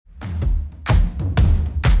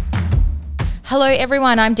Hello,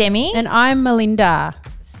 everyone. I'm Demi. And I'm Melinda.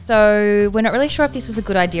 So we're not really sure if this was a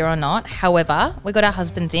good idea or not. However, we got our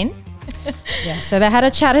husbands in. Yeah, so they had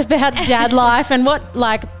a chat about dad life and what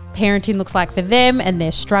parenting looks like for them and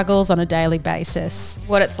their struggles on a daily basis.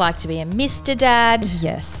 What it's like to be a Missta Dad.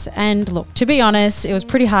 Yes, and look, to be honest, it was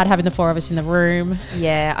pretty hard having the four of us in the room.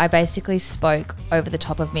 Yeah, I basically spoke over the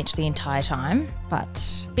top of Mitch the entire time.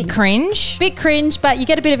 But Bit cringe. Bit cringe, but you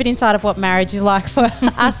get a bit of an insight of what marriage is like for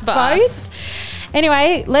us both.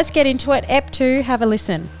 Anyway, let's get into it. Ep 2, have a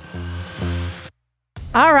listen.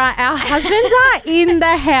 All right, our husbands are in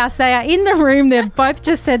the house. They are in the room. They've both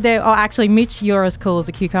just said they're... Oh, actually, Mitch, you're as cool as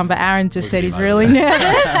a cucumber. Aaron just said he's really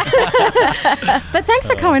nervous. But thanks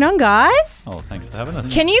for coming on, guys. Oh, thanks for having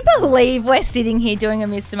us. Can you believe we're sitting here doing a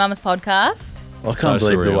Mr. Mama's podcast? I can't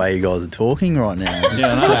believe the way you guys are talking right now.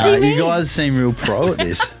 What do you mean? You guys seem real pro at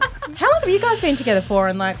this. How long have you guys been together for,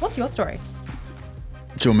 and what's your story?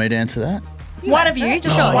 Do you want me to answer that? One of you,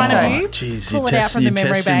 just one of you. Jeez, Pull it out from the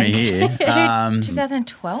memory bank. Me here.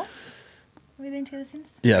 2012? Have we been together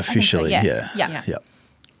since? Yeah, officially, so, yeah.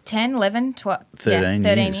 10, 11, 12, 13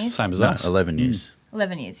 13 years. years. Same as No, us. 11 years.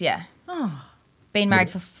 11 years, yeah. Oh, Been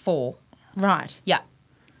married for 4. right. Yeah.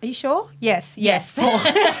 Are you sure? Yes. Yes. 4.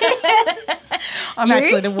 Yes. I'm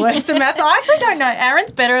actually the worst at maths. I actually don't know.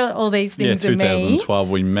 Aaron's better at all these things than me. 2012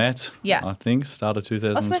 we met. Yeah. I think started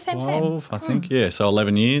 2012. same. I think so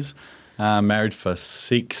 11 years. Married for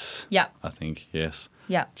 6. Yeah. I think yes.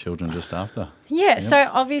 Yeah. Children just after. Yeah, so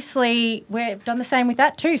obviously we've done the same with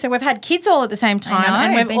that too. So we've had kids all at the same time,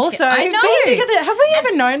 and we've been also I been know. together. Have we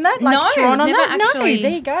ever known that? No, drawn on never that? actually. No,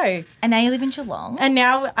 there you go. And now you live in Geelong. And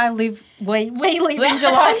now we live in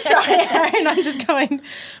Geelong. Sorry, Aaron, I'm just going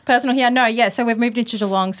personal here. No, yeah, so we've moved into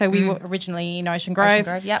Geelong. So we were originally in Ocean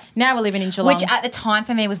Grove. Yep. Now we're living in Geelong. Which at the time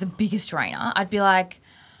for me was the biggest drainer. I'd be like,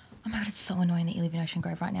 oh my God, it's so annoying that you live in Ocean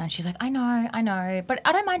Grove right now. And she's like, I know. But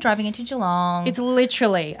I don't mind driving into Geelong. It's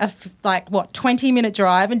literally a 20-minute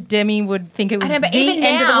drive, and Demi would think it was I know, but the even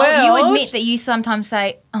end now, of the world. you admit that you sometimes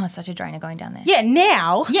say, oh, it's such a drainer going down there. Yeah,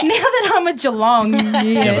 now that I'm a Geelong,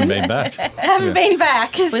 Haven't been back. haven't been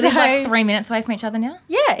back. We live 3 minutes away from each other now.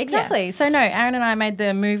 Yeah, exactly. Yeah. So no, Aaron and I made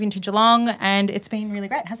the move into Geelong, and it's been really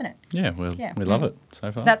great, hasn't it? Yeah, we love it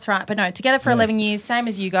so far. That's right. But no, together for 11 years, same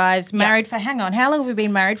as you guys. Married for, hang on, how long have we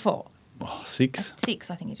been married for? 6.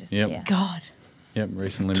 6, I think you just Yep. said, yeah. God. Yep,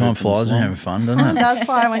 recently. Time moved from flies and Geelong. having fun, doesn't It it? does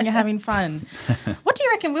fly when you're having fun. What do you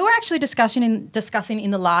reckon? We were actually discussing in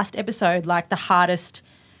the last episode, the hardest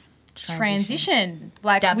transition.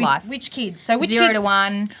 Dad life. Which kids? So which 0 kids? to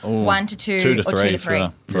 1, 1 to 2, 2 to 3 or 2 to 3.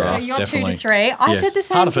 for So us, you're definitely. 2 to 3. I said the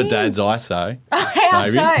same Harder thing. for dads, I say. How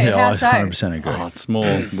Maybe. so? Yeah, How I so? 100% agree. Oh, it's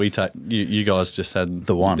more. We take you guys just had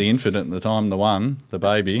The one. the infant at the time, the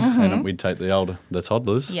baby, and we'd take the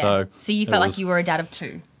toddlers. Yeah. So you it felt like was- you were a dad of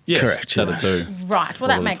 2. yes, Correct, dad yeah. of 2. Right. Well,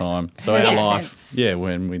 all that the makes time. So perfect our life, sense.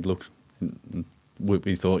 when we'd look,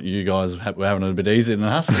 we thought you guys were having it a bit easier than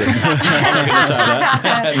us. I'm not going to say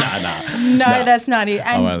that. No, that's not it.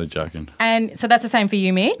 I'm And, only joking. and so that's the same for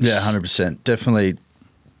you, Mitch? Yeah, 100%. Definitely,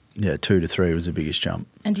 2 to 3 was the biggest jump.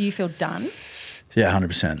 And do you feel done? Yeah,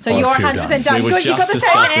 100%. So you're 100% done. We were Good, you got just the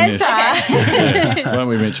same discussing this. answer. Weren't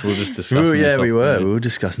we, Mitch? We were just discussing this. We off were. air. We were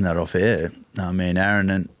discussing that off air. Me and Aaron,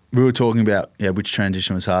 and we were talking about which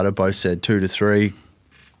transition was harder. Both said 2 to 3.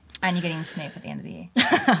 And you're getting the snip at the end of the year.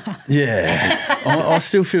 Yeah. I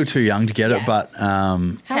still feel too young to get it, but How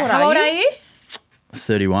How old are you?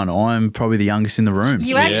 31. I'm probably the youngest in the room.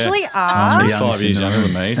 You Yeah. actually I'm are. the He's youngest 5 years in the younger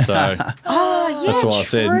room. than me, so Oh, yeah, That's what I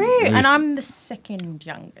said. true. We And used- I'm the second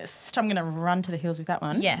youngest. I'm going to run to the hills with that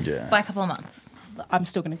one. Yes, Yeah. by a couple of months. I'm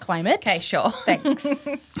still going to claim it. Okay, sure.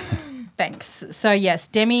 Thanks. Thanks. So, yes,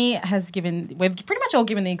 Demi has we've pretty much all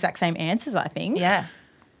given the exact same answers, I think. Yeah.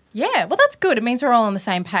 Yeah, well, that's good. It means we're all on the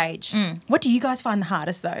same page. What do you guys find the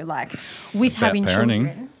hardest, though, with About having parenting?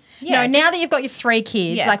 children? Yeah, now that you've got your 3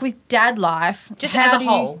 kids, Yeah. with dad life. Just how as a do you-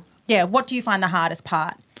 whole. Yeah, what do you find the hardest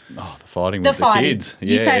part? oh, the fighting The with fighting. the kids.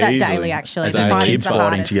 You Yeah, say that easily. daily, actually. As The in fighting's kids the fighting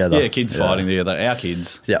hardest. together. Yeah, kids fighting together. Our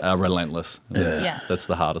kids Yeah. are relentless. Yeah. That's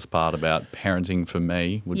the hardest part about parenting for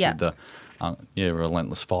me would Yeah. be the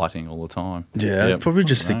relentless fighting all the time. Yeah, Yep. probably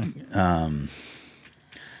just I know.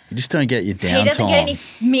 you just don't get your downtime. He doesn't get any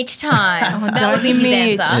Mitch time. That would be his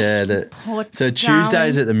Mitch. answer. Yeah, Poor so darling.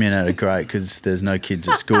 Tuesdays at the minute are great because there's no kids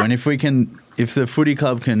at school, and if the footy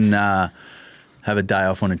club can have a day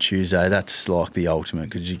off on a Tuesday, that's like the ultimate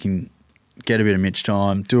because you can get a bit of Mitch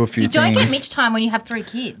time, do a few You things. don't get Mitch time when you have 3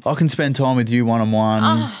 kids. I can spend time with you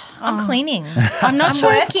one-on-one. I'm cleaning. I'm not I'm sure.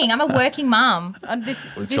 working. I'm a working mum.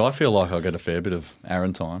 Which I feel like I get a fair bit of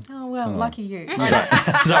Aaron time. Oh, well, lucky you. Sorry,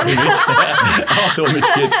 Mitch. I thought Mitch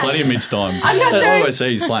gets plenty of Mitch time. I'm not I sure. always see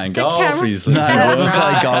he's playing golf. camera- He's No, I That's haven't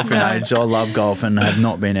right. played golf in No. age. I love golf and have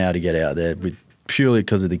not been able to get out there purely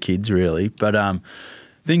because of the kids, really. But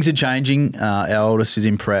things are changing. Our oldest is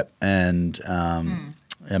in prep, and our Been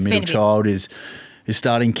middle a bit- child is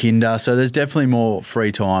starting kinder. So there's definitely more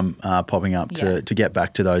free time popping up to get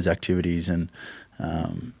back to those activities and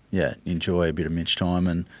enjoy a bit of Mitch time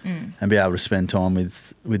and be able to spend time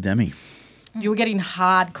with Demi. You were getting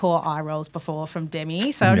hardcore eye rolls before from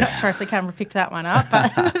Demi, so I'm not sure if the camera picked that one up.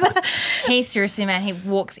 But He seriously, man, he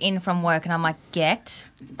walks in from work and I'm like, get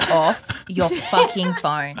off your fucking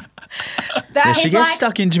phone. Yeah, she is gets like-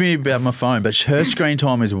 stuck into me about my phone, but her screen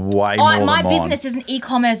time is way more than My mine. business is an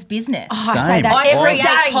e-commerce business. I say Same. that I every create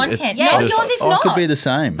day. content. It's No, just- yours is I not. could be the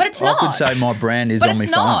same. But it's I not. could say my brand is But on my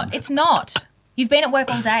it's not. phone. It's not. You've been at work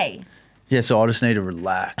all day. Yeah, so I just need to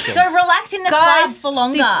relax. So relax in the Guys, club for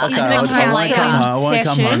longer. this You is can the come home counselling later. I won't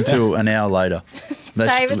come home session. till an hour later.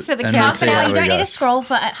 Save it for the and counselling. we'll see Half an hour. how You it don't need to goes. scroll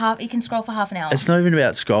for half. You can scroll for half an hour. It's not even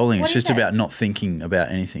about scrolling. What It's is just it? about not thinking about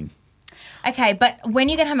anything. Okay, but when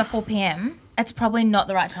you get home at 4 p.m., it's probably not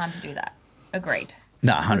the right time to do that. Agreed.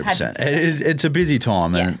 No, We've had 100%. this It's a busy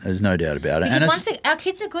time, and Yeah. there's no doubt about it. Because And once our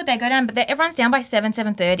kids are good, they go down, but everyone's down by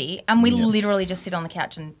 7:30, and we literally just sit on the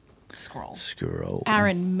couch and scroll. scroll.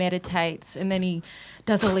 Aaron meditates and then he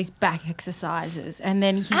does all these back exercises and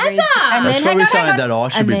then he Asa! reads. And That's then, probably hang something on. that I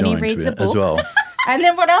should and be then doing he reads to a it book. as well. And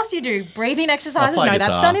then what else do you do? Breathing exercises? I play No, that's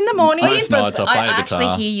guitar. done in the morning. Most nights I I play the actually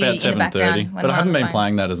guitar hear you about in the 7:30, background when but we're I on haven't the been phones.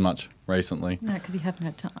 playing that as much recently. No, because you haven't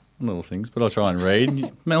had time. Little things, but I try and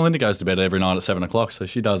read. Melinda goes to bed every night at 7 o'clock, so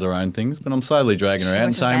she does her own things. But I'm slowly dragging her out and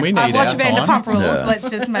watches saying we Vanderpump. need I've watched our time. Vanderpump Rules. Yeah. Let's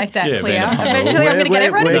just make that Yeah, clear. Vanderpump Rules. Eventually, I'm going to get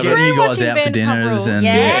everyone in We're this getting room you guys watching out for Vanderpump dinners Rules. and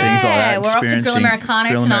Yeah, things like that. we're off to Grill experiencing Americano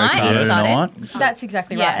Grill tonight. Americano Excited. tonight. That's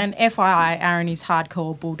exactly Yeah. right. And FYI, Aaron is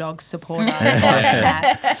hardcore Bulldogs supporter.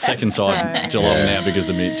 Second side So- Geelong now because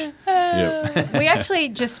of Mitch. Yep. We actually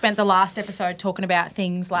just spent the last episode talking about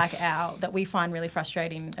things like that we find really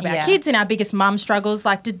frustrating about Yeah. kids and our biggest mum struggles.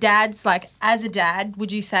 Like, do dads, like as a dad,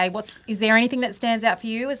 would you say is there anything that stands out for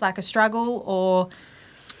you as like a struggle or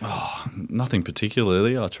Nothing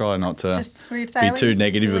particularly. I try not to just smooth be sailing? too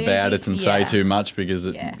negative Really about easy? it and Yeah. say too much because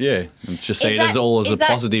it, Yeah. and just Is see it as that- all as is a that-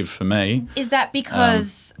 positive for me. Is that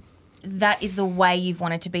because that is the way you've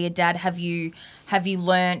wanted to be a dad? Have you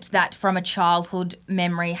learnt that from a childhood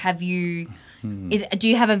memory? Have you do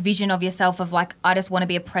you have a vision of yourself of like, I just want to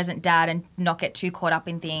be a present dad and not get too caught up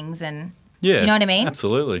in things and Yeah, you know what I mean?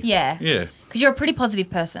 Absolutely. Yeah. Yeah. Because you're a pretty positive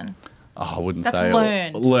person. Oh, I wouldn't That's say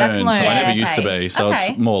learned. learned. That's learned. So I Yeah, never used to okay. be. So Okay.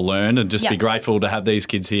 it's more learned and just Yeah. be grateful to have these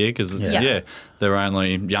kids here because Yeah. they're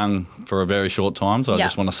only young for a very short time. So I Yeah.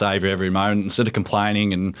 just want to savour every moment instead of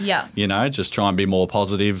complaining and Yeah. just try and be more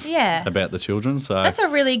positive Yeah. about the children. So That's a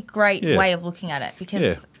really great Yeah. way of looking at it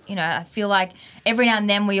because, Yeah. I feel like every now and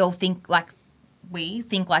then we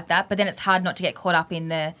think like that, but then it's hard not to get caught up in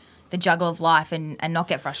the juggle of life and not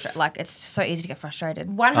get frustrated. Like, it's so easy to get frustrated.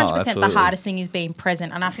 100% the absolutely. hardest thing is being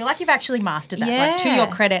present, and I feel like you've actually mastered that. Like, to Yeah. your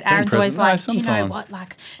credit, Aaron's always present. like, No, "Do you know sometime. what?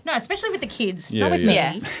 Like, no, especially with the kids, Yeah, not with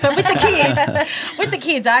yeah. me, but with the kids. With the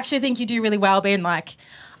kids, I actually think you do really well being like,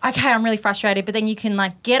 okay, I'm really frustrated, but then you can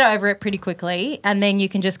like get over it pretty quickly, and then you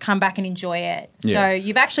can just come back and enjoy it. Yeah. So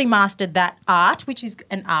you've actually mastered that art, which is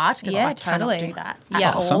an art because Yeah, I cannot totally. do that. Yeah.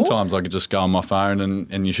 At all. Sometimes I could just go on my phone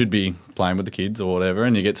and you should be playing with the kids or whatever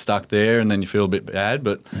and you get stuck there and then you feel a bit bad.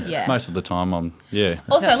 But Yeah. most of the time Also, That's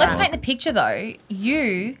let's right. paint the picture though.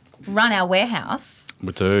 You run our warehouse.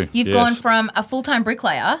 we do. You've yes. gone from a full-time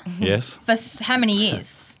bricklayer Yes. for how many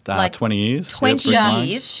years? 20 years. 20 Yep, Just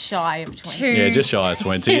years. shy of 20. To, Yeah, just shy of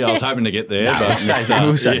 20. I was hoping to get there, but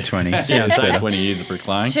we'll say 20. Yeah, Sounds say better. 20 years of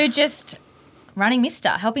bricklaying. to just running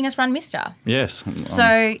Missta, helping us run Missta. Yes. So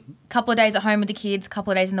a couple of days at home with the kids,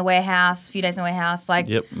 couple of days in the warehouse, a few days in the warehouse. Like,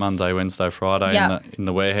 Yep, Monday, Wednesday, Friday Yep. in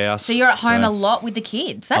the warehouse. so you're at home So, a lot with the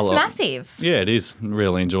kids. That's lot. massive. Yeah, it is.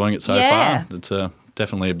 Really enjoying it so Yeah. far. It's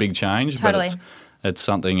definitely a big change, Totally. but it's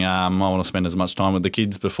something I want to spend as much time with the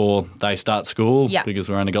kids before they start school Yeah. because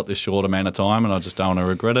we've only got this short amount of time and I just don't want to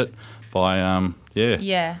regret it by,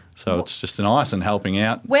 Yeah. So it's just nice and helping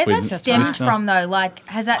out. Where's that with stemmed Missta. from though? Like,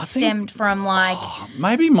 has that stemmed from like,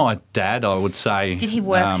 Maybe my dad, I would say. did he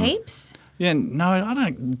work heaps? Yeah, no, I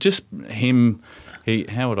don't. Just him.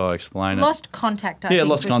 How would I explain it? Lost contact, I think.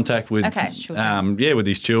 Lost with- contact with Okay. His children. with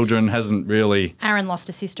his children. Hasn't really. Aaron lost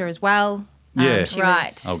a sister as well. Yeah. She Right.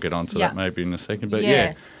 was- I'll get onto Yeah. that maybe in a second, but Yeah.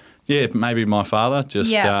 yeah. Yeah, maybe my father.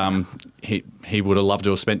 Just Yeah. he would have loved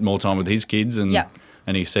to have spent more time with his kids, and Yeah.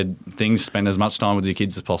 and he said things spend as much time with your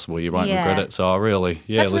kids as possible. You won't Yeah. regret it. So I really That's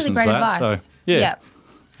really listen great to that. advice. So yeah. Yep.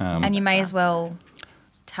 And you may as well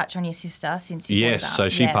touch on your sister since you brought it Yes, up. so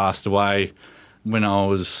she passed away when I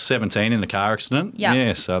was 17 in a car accident. Yep.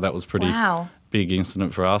 Yeah, so that was pretty Wow. big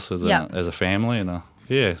incident for us as Yep. a family, and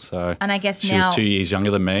so. And I guess she now- was 2 years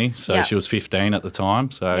younger than me, so Yep. she was 15 at the time.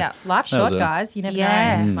 So Yep. Life's that was short, guys. You never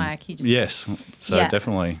Yeah. know. Like, you just Yes, so Yeah.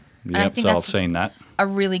 definitely. I Yeah, think so I've that's- seen that. a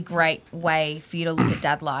really great way for you to look at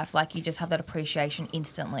dad life. Like you just have that appreciation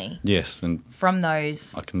instantly Yes, and from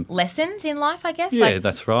those I can- lessons in life, I guess. Yeah, Like,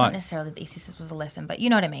 that's right. Not necessarily that sisters was a lesson, but you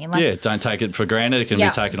know what I mean. Like, yeah, don't take it for granted. It can Yeah.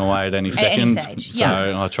 be taken away at any any second. stage, So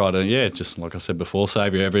yeah. I try to, just like I said before,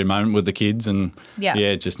 savor every moment with the kids and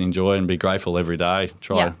Yeah. just enjoy and be grateful every day.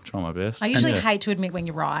 Try my best. I usually Yeah. hate to admit when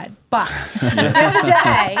you're right, but the other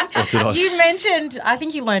day That's it. you mentioned, I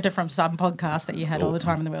think you learned it from some podcast that you had all the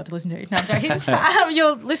time in the world to listen to. No, I'm joking.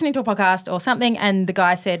 You're listening to a podcast or something, and the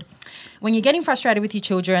guy said, when you're getting frustrated with your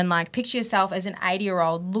children, like picture yourself as an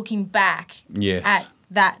 80-year-old looking back Yes. at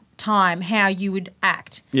that time, how you would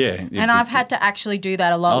act. Yeah. And I've had to actually do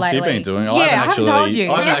that a lot So lately. you've been doing it. Yeah, I haven't told you.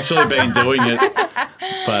 I haven't actually been doing it,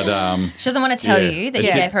 but she doesn't want to tell yeah. you that It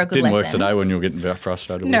you did- gave her a good didn't lesson. work today when you were getting very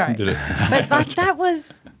frustrated. No. Did it? But like that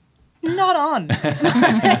was not on.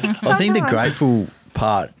 I think the grateful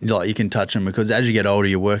part, like you can touch on, because as you get older,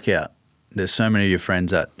 you work out. There's so many of your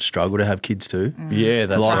friends that struggle to have kids too. Yeah,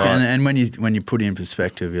 that's like, right. And when you put it in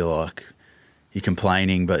perspective, you're like, you're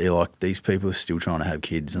complaining, but you're like, these people are still trying to have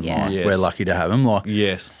kids, and Yeah. like Yes. we're lucky to have them. Like,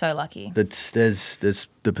 Yes. So lucky. there's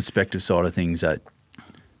the perspective side of things that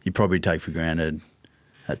you probably take for granted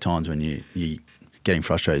at times when you getting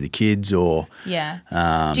frustrated with the kids, or Yeah.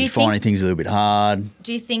 you're finding things a little bit hard.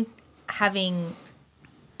 Do you think having,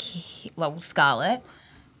 Scarlett,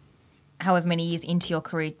 however many years into your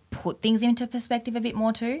career, put things into perspective a bit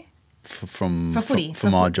more too? From For footy. for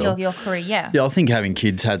my job. Your career, yeah. Yeah, I think having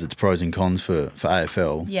kids has its pros and cons for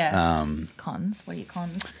AFL. Yeah. Cons? What are your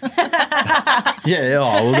cons? Yeah,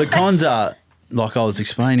 well, the cons are, like I was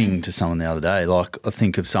explaining to someone the other day, like I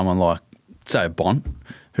think of someone like, say, a Bont,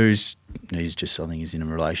 he's just, I think he's in a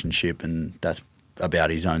relationship and that's about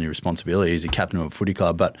his only responsibility. He's a captain of a footy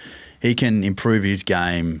club, but he can improve his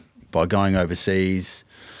game by going overseas,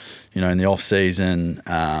 in the off-season.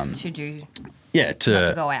 To do, Yeah, not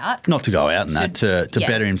to go out. Not to go out and that, to yeah.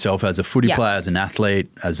 better himself as a footy Yeah. player, as an athlete,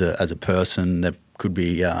 as a person. There could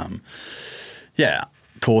be,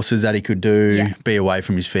 courses that he could do, Yeah. be away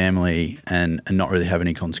from his family and not really have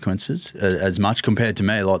any consequences as much compared to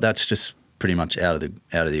me. Like that's just pretty much out of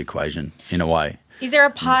the equation in a way. Is there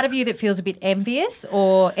a part of you that feels a bit envious,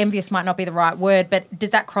 or envious might not be the right word, but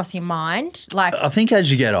does that cross your mind? Like, I think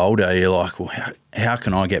as you get older, you're like, well, how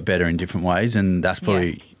can I get better in different ways? And that's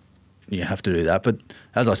probably, you have to do that. But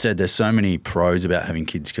as I said, there's so many pros about having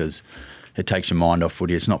kids because it takes your mind off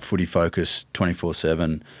footy. It's not footy focused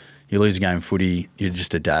 24/7. You lose a game of footy, you're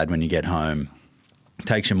just a dad when you get home. It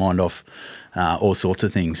takes your mind off all sorts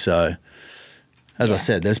of things. So as I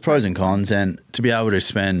said, there's pros and cons, and to be able to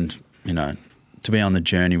spend, to be on the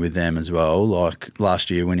journey with them as well, like last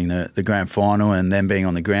year winning the grand final and then being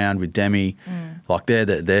on the ground with Demi, like they're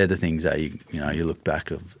the things that you look back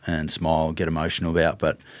of and smile, get emotional about.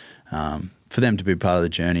 But for them to be part of the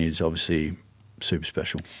journey is obviously super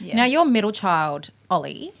special. Yeah. Now, your middle child,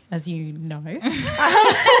 Ollie, as you know,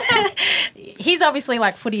 he's obviously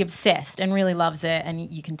like footy obsessed and really loves it,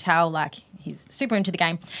 and you can tell like he's super into the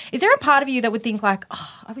game. Is there a part of you that would think like,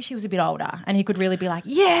 oh, I wish he was a bit older and he could really be like,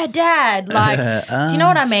 yeah, Dad, like, do you know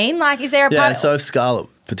what I mean? Like, is there a Yeah, part? so if Scarlett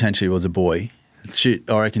potentially was a boy,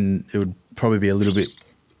 I reckon it would probably be a little bit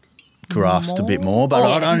grasped a bit more, but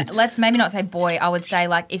I don't. Let's maybe not say boy. I would say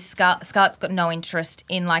like if Scarlett's got no interest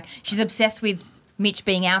in like she's obsessed with Mitch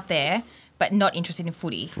being out there, but not interested in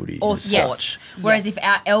footy or as sports. such. Whereas Yes. if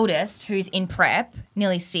our eldest, who's in prep,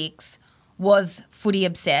 nearly 6, was footy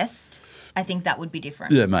obsessed, I think that would be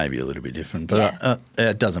different. Yeah, maybe a little bit different, but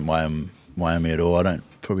it doesn't weigh me at all. I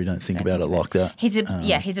probably don't think about it like that. He's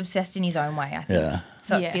he's obsessed in his own way. I think. Yeah.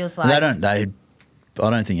 So Yeah. it feels And like I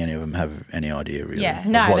don't think any of them have any idea really Yeah. of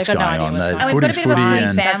No, what's they've got going no on. idea what's going on. And we've got a Footy's bit of a footy footy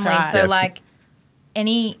and That's family, right. so Yeah, like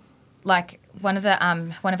any like one of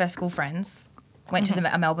our school friends went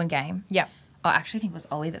to a Melbourne game. Yeah. Oh, I actually think it was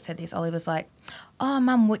Ollie that said this. Ollie was like, "Oh,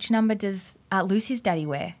 Mum, which number does Lucy's daddy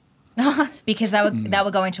wear?" Because they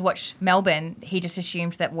were going to watch Melbourne. He just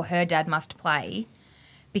assumed that her dad must play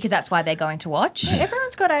because that's why they're going to watch.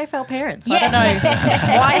 Everyone's got AFL parents. Yeah. I don't know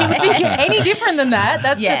why you would think any different than that.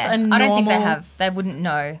 That's just a normal. I don't think they have. They wouldn't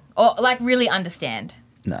know or like really understand.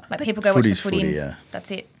 No. Like people go watch the Footy's footy, footy, and yeah.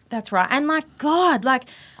 that's it. That's right. And like, God, like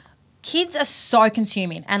kids are so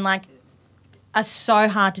consuming and like are so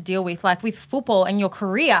hard to deal with. Like with football and your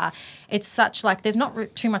career, it's such like there's not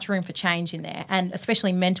too much room for change in there, and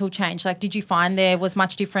especially mental change. Like, did you find there was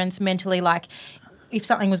much difference mentally? Like if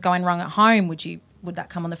something was going wrong at home, would that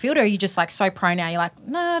come on the field, or are you just like so pro now? You're like,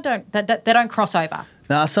 no, don't. They don't cross over.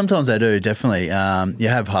 No, sometimes they do, definitely. You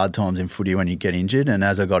have hard times in footy when you get injured, and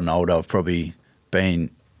as I've gotten older, I've probably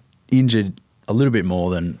been injured a little bit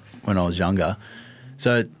more than when I was younger.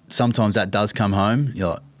 So sometimes that does come home. You're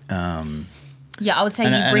like, yeah, I would say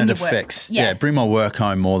you bring your affects, work. Yeah, bring my work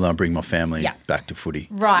home more than I bring my family back to footy.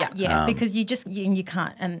 Right, yeah, because you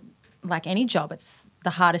can't, and like any job, it's the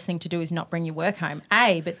hardest thing to do is not bring your work home.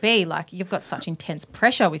 A, but B, like you've got such intense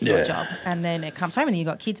pressure with your job, and then it comes home and you've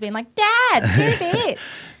got kids being like, Dad, do this.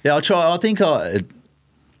 Yeah, I'll try. I think I've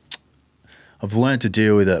learned to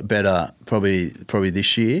deal with it better probably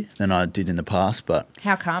this year than I did in the past. But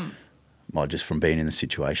how come? Well, just from being in the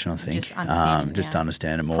situation, I think. Just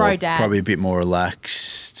understand it more. Pro dad. Probably a bit more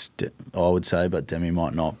relaxed, I would say, but Demi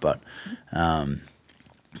might not. But how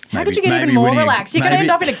could you get even more relaxed? You're going to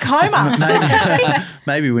end up in a coma.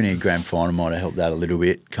 Maybe winning a grand final might have helped that a little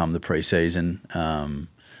bit come the pre-season.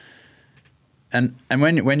 And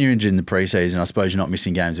when you're injured in the pre-season, I suppose you're not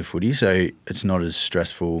missing games of footy, so it's not as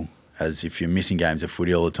stressful as if you're missing games of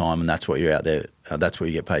footy all the time, and that's what you're out there. That's what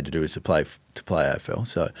you get paid to do is to play AFL.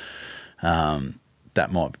 So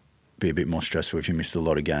that might be a bit more stressful if you missed a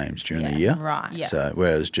lot of games during the year. Right. Yeah. So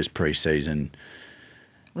whereas just pre-season,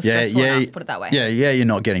 was stressful enough, put it that way. Yeah, you're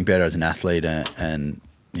not getting better as an athlete, and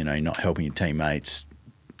you know you're not helping your teammates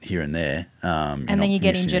here and there. And then you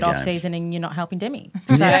get injured off season and you're not helping Demi.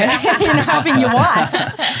 So you're not helping your wife.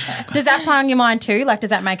 Does that play on your mind too? Like,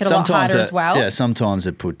 does that make it a lot harder as well? Yeah, sometimes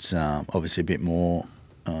it puts obviously a bit more.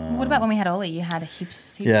 What about when we had Ollie? You had a hip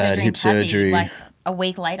surgery. Yeah, hip surgery. Like a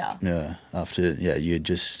week later. Yeah, after you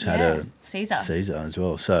just had a Caesar as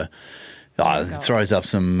well. So it throws up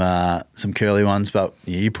some curly ones, but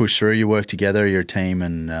you push through. You work together. You're a team,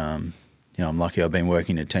 and I'm lucky. I've been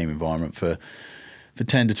working in a team environment for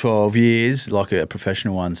 10 to 12 years, like a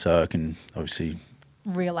professional one, so I can obviously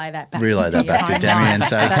relay that back to Demi and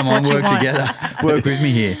say, come on, work together, work with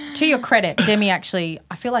me here. To your credit, Demi, actually,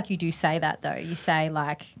 I feel like you do say that though. You say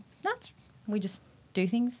like, we just do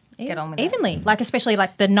things get on with evenly. It. Like especially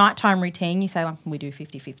like the nighttime routine, you say like we do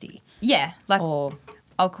 50-50. Yeah, like or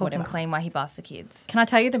I'll cook whatever. and clean while he baths the kids. Can I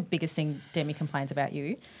tell you the biggest thing Demi complains about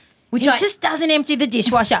you? Which he just doesn't empty the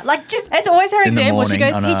dishwasher. Like, it's always her example. She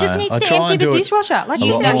goes, he just needs to empty the dishwasher. Like,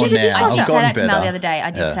 just empty the dishwasher. I did say that to Mel the other day. I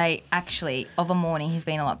did say, actually, of a morning, he's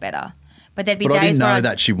been a lot better. But there'd be days I didn't where know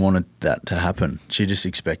that she wanted that to happen. She just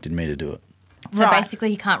expected me to do it. So basically,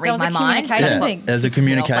 he can't read my mind. There's a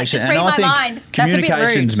communication. Like, just read my mind.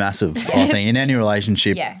 Communication's massive, I think. In any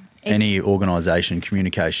relationship, any organisation,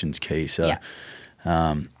 communication's key. So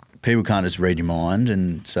people can't just read your mind,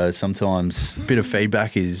 and so sometimes a bit of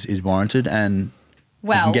feedback is warranted, and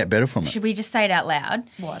you can get better from it. Should we just say it out loud?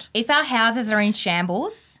 What? If our houses are in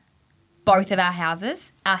shambles, both of our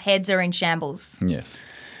houses, our heads are in shambles. Yes.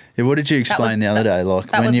 Yeah, what did you explain the other day?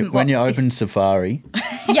 Like when you open Safari,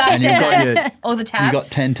 and you've got all the tabs. You've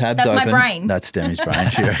got 10 tabs That's open. That's my brain. That's Demi's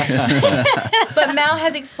brain. But Mel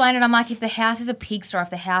has explained it. I'm like, if the house is a pigsty,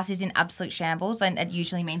 if the house is in absolute shambles, and it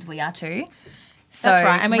usually means we are too. So that's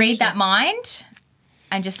right. And read that mind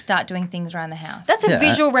and just start doing things around the house. That's a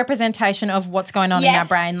visual representation of what's going on in our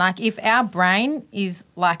brain. Like if our brain is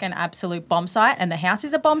like an absolute bomb site and the house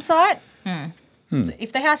is a bomb site, so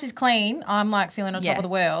if the house is clean, I'm like feeling on top of the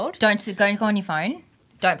world. Don't go on your phone.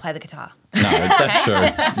 Don't play the guitar. No, that's true.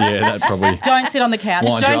 Yeah, that probably. Don't sit on the couch.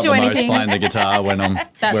 Don't do anything. Playing the guitar when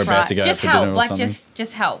we're about to go just for help. dinner or something.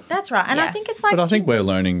 Just help. That's right. And I think it's like. But I think we're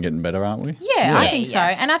learning and getting better, aren't we? Yeah, I think so.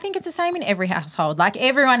 And I think it's the same in every household. Like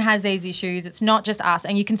everyone has these issues. It's not just us.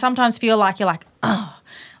 And you can sometimes feel like you're like, oh,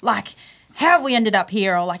 like how have we ended up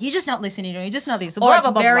here? Or like you're just not listening to me. You're just not this. Or it's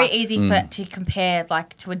very easy to compare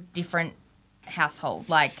like to a different household,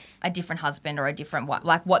 like a different husband or a different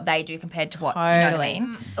like what they do compared to what you know what I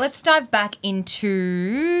mean. Let's dive back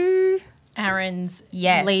into Aaron's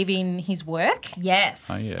leaving his work to be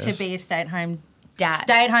a stay-at-home dad.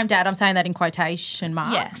 Stay-at-home dad. I'm saying that in quotation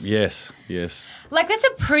marks. Yes. Like that's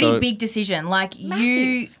a pretty big decision. Like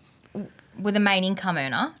massive. You were the main income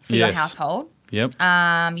earner for your household. Yep.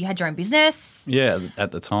 You had your own business. Yeah,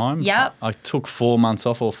 at the time. Yep. I took 4 months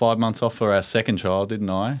off or 5 months off for our second child, didn't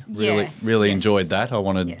I? Really enjoyed that. I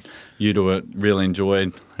wanted you to really enjoy,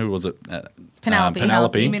 who was it?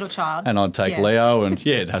 Penelope, middle child. And I'd take Leo and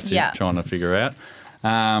that's it, trying to figure out.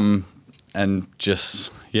 And just,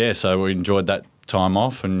 so we enjoyed that time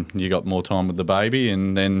off and you got more time with the baby.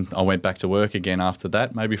 And then I went back to work again after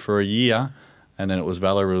that, maybe for a year. And then it was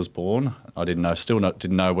Valerie was born. I didn't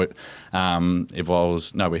know what if I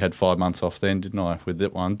was. No, we had 5 months off then, didn't I? With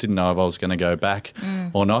that one, didn't know if I was going to go back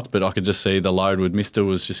or not. But I could just see the load with Missta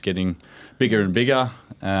was just getting bigger and bigger.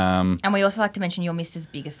 And we also like to mention you're Mista's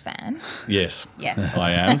biggest fan. Yes, Yes,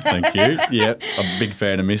 I am. Thank you. Yep, I'm a big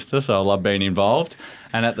fan of Missta, so I love being involved.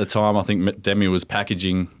 And at the time, I think Demi was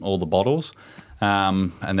packaging all the bottles,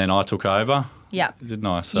 and then I took over. Yeah. Didn't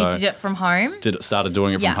I? So You did it from home? Started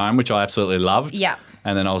doing it from home, which I absolutely loved. Yeah.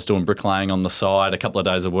 And then I was doing bricklaying on the side a couple of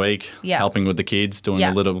days a week, helping with the kids, doing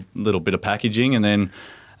a little bit of packaging. And then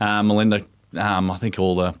Melinda, I think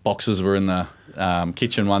all the boxes were in the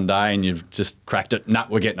kitchen one day and you've just cracked it. Nah,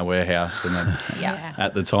 we're getting a warehouse. And then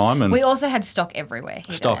at the time. And we also had stock everywhere.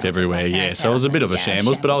 Stock everywhere, yeah. So it was a bit of a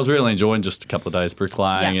shambles, but I was really enjoying just a couple of days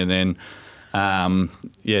bricklaying and then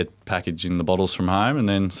packaging the bottles from home, and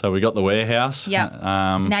then so we got the warehouse. Yep.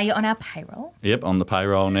 Now you're on our payroll. Yep, on the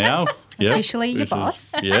payroll now. Yep. Officially your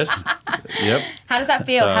boss. Yes. Yep. How does that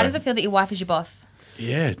feel? How does it feel that your wife is your boss?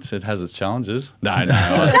 Yeah, it has its challenges. No,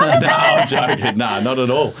 I'm joking. No, not at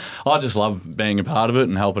all. I just love being a part of it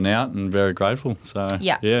and helping out, and very grateful. So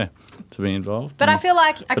yeah, to be involved. But I feel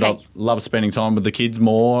like But I love spending time with the kids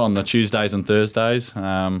more on the Tuesdays and Thursdays.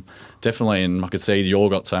 Definitely, and I could see you all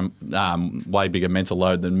got some way bigger mental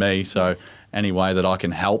load than me. So any way that I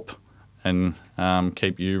can help and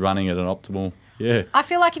keep you running at an optimal. Yeah. I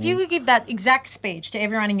feel like if you could give that exact speech to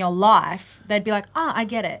everyone in your life, they'd be like, I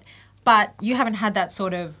get it. But you haven't had that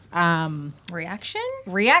sort of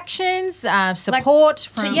reactions, support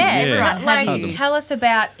from everyone. Like, tell us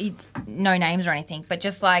about, no names or anything, but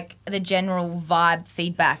just like the general vibe,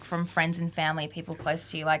 feedback from friends and family, people close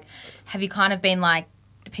to you. Like, have you kind of been like,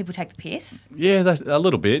 do people take the piss? Yeah, a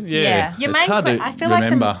little bit. Yeah, it's hard to I feel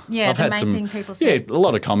remember. I've had some thing people say. Yeah, a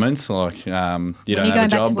lot of comments like you don't have a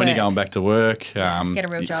job when you're going back to work. Get a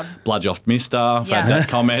real job. Bludge off Missta. I've had that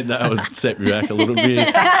comment that was set me back a little bit.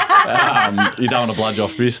 You don't want to bludge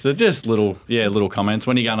off Missta. Just little comments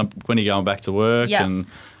when you're going back to work and.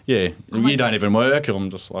 Yeah, you don't even work.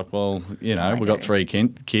 I'm just like, well, we've got 3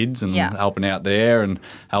 kids and helping out there and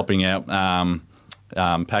helping out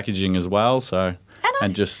packaging as well. So.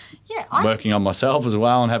 And just working on myself as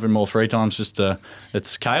well and having more free time.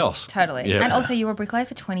 It's chaos. Totally. Yeah. And also you were a bricklayer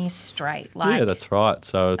for 20 years straight. Yeah, that's right.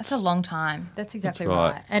 So that's a long time. That's exactly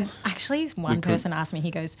right. And actually one person asked me, he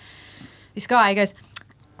goes,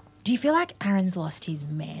 do you feel like Aaron's lost his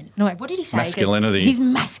man? No, wait, what did he say? Masculinity. His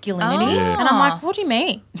masculinity. Yeah. And I'm like, what do you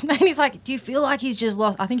mean? And he's like, do you feel like he's just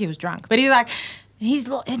lost? I think he was drunk. But he's like, do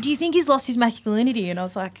you think he's lost his masculinity? And I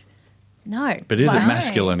was like, no. But is it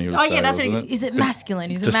masculine? He was that's what is it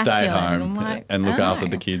masculine? Is it masculine? To stay at home and look after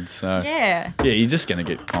the kids. So. Yeah. Yeah, you're just going to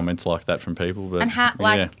get comments like that from people. But, and how,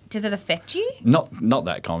 does it affect you? Not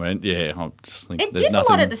that comment. Yeah, I just think it there's did nothing.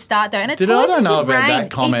 a lot at the start though, and it I don't know about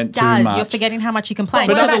that comment too much. You're forgetting how much you complain.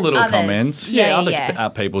 But other little comments,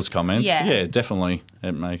 other people's comments, definitely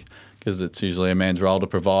because it's usually a man's role to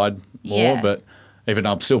provide more, but. Even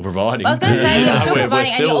though I'm still providing. I was going to say, you're still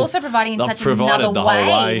providing, and you're also providing in such another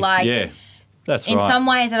way. Like, that's right. In some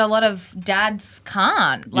ways that a lot of dads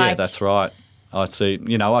can't. Yeah, that's right. I see.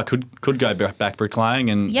 I could go back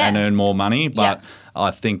bricklaying and earn more money, but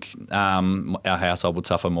I think our household would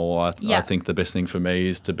suffer more. I think the best thing for me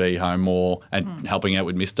is to be home more and helping out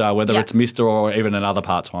with Missta, whether it's Missta or even another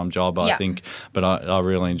part-time job, I think. But I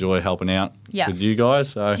really enjoy helping out with you guys.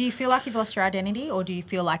 So. Do you feel like you've lost your identity or do you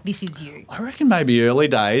feel like this is you? I reckon maybe early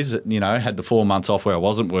days, had the 4 months off where I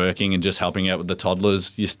wasn't working and just helping out with the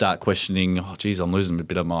toddlers, you start questioning, I'm losing a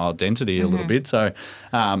bit of my identity a little bit. So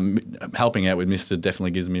helping out with Missta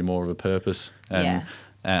definitely gives me more of a purpose and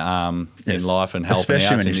in life and helping especially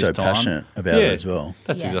out when you're so passionate about it as well.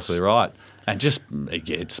 That's exactly right. And just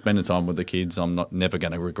spending time with the kids, I'm never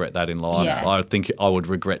going to regret that in life. Yeah. I think I would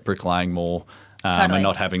regret bricklaying more and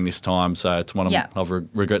not having this time. So it's one I've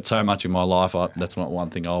regret so much in my life. That's not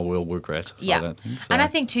one thing I will regret. Yeah. I don't think so. And I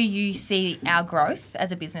think too, you see our growth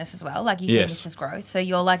as a business as well. Like you see Missta's growth. So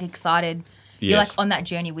you're like excited. You're like on that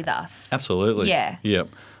journey with us. Absolutely. Yeah. Yep.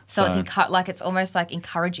 So it's almost like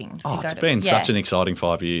encouraging to go to. It's been such an exciting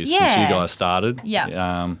 5 years since you guys started.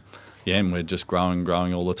 Yeah. And we're just growing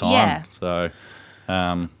all the time. Yeah. So,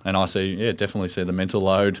 and I definitely see the mental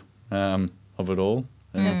load of it all.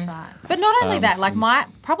 That's right. But not only that, like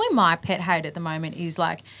my pet hate at the moment is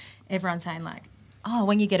like everyone saying like, oh,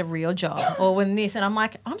 when you get a real job or when this. And I'm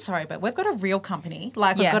like, I'm sorry, but we've got a real company.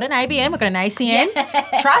 Like, Yeah. we've got an ABM, we've got an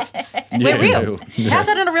ACN, trusts. We're real. How's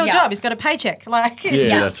that not a real job? He's got a paycheck. Like, it's Yeah,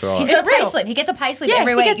 just, that's right. He's It's got a pay real. slip. He gets a pay slip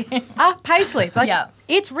every week. He gets a pay slip. Like, Yeah.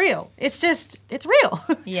 it's real. It's just, it's real.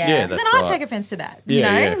 Yeah. Yeah, Then that's I right. take offence to that, Yeah, you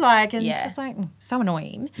know? yeah. Like, and Yeah. it's just like, so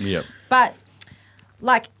annoying. Yep. But,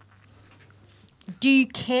 like, do you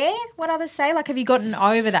care what others say? Like, have you gotten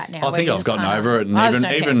over that now? I where think you're I've just gotten kinda- over it, and I just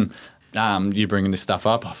don't care. even you bringing this stuff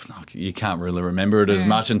up, you can't really remember it as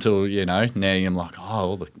much until now you're like,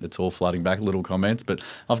 oh, well, it's all flooding back, little comments, but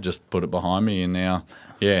I've just put it behind me, and now,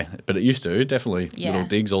 yeah, but it used to definitely Yeah. little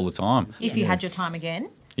digs all the time. If you had your time again,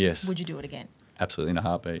 Yes, would you do it again? absolutely in a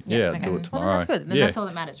heartbeat. Yeah, Yeah, okay. I'll do it Well, tomorrow. then that's good. Then that's all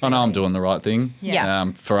that matters, I know I'm really. doing the right thing.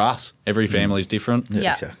 Yeah. For us, every family's different.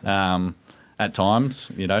 Yeah. Exactly. At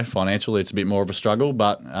times, financially, it's a bit more of a struggle,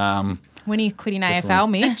 but When are you quitting AFL,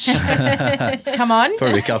 Mitch? Come on.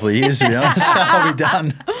 Probably a couple of years, to be honest. I'll be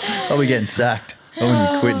done. I'll be getting sacked. I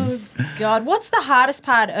wouldn't be quitting. God, what's the hardest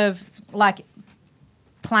part of, like,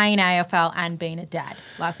 playing AFL and being a dad?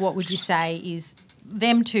 Like, what would you say is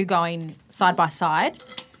them two going side by side?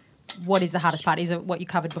 What is the hardest part? Is it what you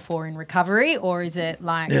covered before in recovery, or is it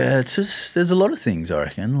like... Yeah, it's just, there's a lot of things, I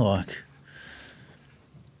reckon. Like,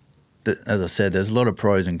 as I said, there's a lot of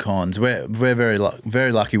pros and cons. We're very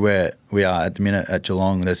lucky where we are at the minute at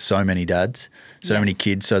Geelong. There's so many dads, so many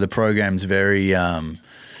kids. So the program's very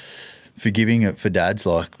forgiving for dads.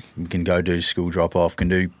 Like, we can go do school drop off, can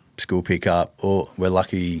do school pick up, or we're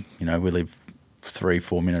lucky. We live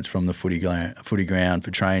 3-4 minutes from the footy ground for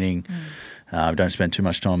training. We don't spend too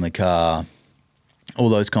much time in the car. All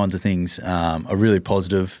those kinds of things are really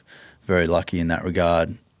positive. Very lucky in that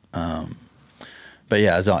regard. But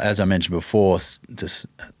yeah, as I mentioned before, just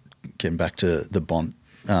getting back to the Bont.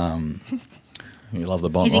 you love the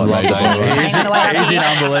Bont. He's incredible. don't you? He's on the way up He's in here.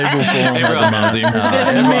 unbelievable form. Everyone loves him. There's a bit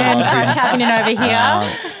of a man crush happening over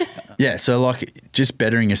here. Yeah, so like just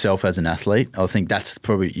bettering yourself as an athlete, I think that's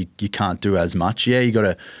probably you can't do as much. Yeah, you got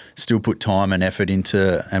to still put time and effort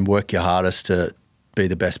into and work your hardest to be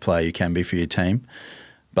the best player you can be for your team.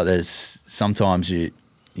 But there's sometimes you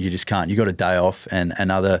just can't. You got a day off, and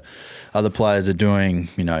other players are doing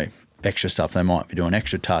extra stuff. They might be doing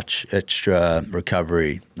extra touch, extra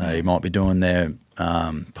recovery. They might be doing their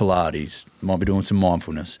Pilates. Might be doing some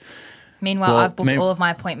mindfulness. Meanwhile, I've booked all of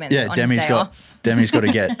my appointments on his day off. Demi's got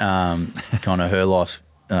to get kind of her life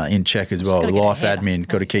in check as well. gotta get Life her head admin, up.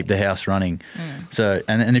 got to keep the house running. So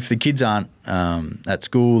and if the kids aren't at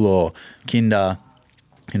school or kinder,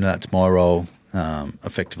 that's my role.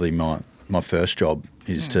 Effectively, my first job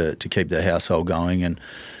is to keep the household going and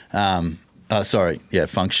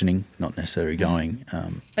functioning, not necessarily going.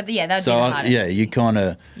 But yeah, that'd So be the hardest. you kind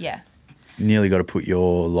of Yeah. nearly got to put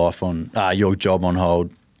your life on your job on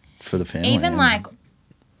hold for the family. Even and- like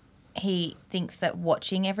he thinks that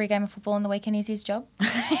watching every game of football on the weekend is his job.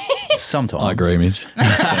 sometimes I agree, Mitch.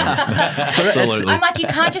 Absolutely. I'm like, you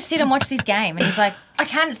can't just sit and watch this game. And he's like, I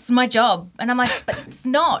can, it's my job. And I'm like, but it's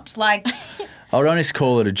not. Like, I would only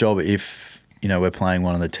call it a job if we're playing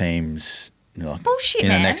one of the teams. bullshit, in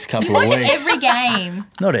man. the next couple you watch of weeks. it every game.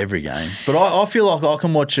 Not every game, but I feel like I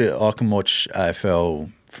can watch it. I can watch AFL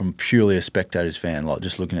from purely a spectator's fan, like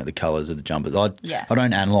just looking at the colours of the jumpers. I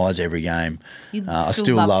don't analyse every game. You I still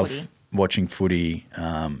still love love footy. watching footy.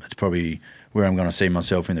 It's probably where I'm going to see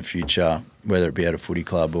myself in the future, whether it be at a footy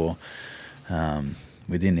club or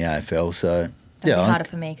within the AFL. So That'd be harder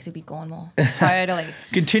for me because he'd be gone more. Totally.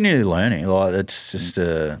 continually learning. Like it's just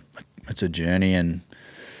it's a journey, and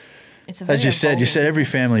It's a very as you said evolving every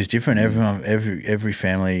business. family is different. Every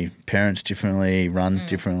family parents differently, runs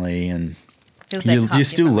differently, and Fills their cup you're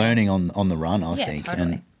still differently. learning on the run. I Yeah, think,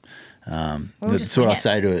 totally. and We'll just that's what wing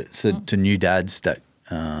I it. say to new dads that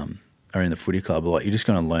are in the footy club. Like, you're just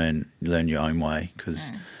going to learn your own way, because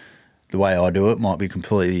the way I do it might be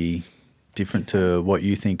completely different to what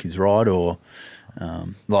you think is right. Or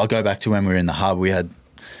like, I go back to when we were in the hub. We had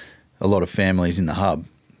a lot of families in the hub.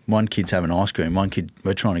 One kid's having ice cream. One kid,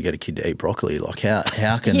 we're trying to get a kid to eat broccoli. Like,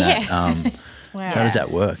 how can that? Wow. How does that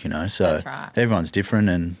work? So That's right. everyone's different,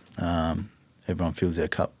 and everyone fills their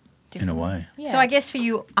cup in a way. Yeah. So I guess for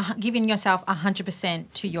you, giving yourself 100%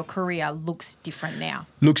 to your career looks different now.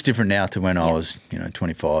 Looks different now to when I was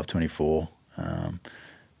 25, 24.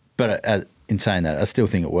 But in saying that, I still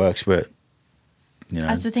think it works. But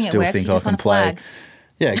I still think it works. You just want a play. flag.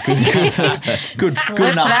 Yeah, good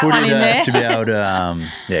that enough footy one in there. to be able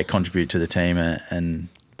to contribute to the team and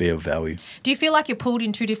be of value. Do you feel like you're pulled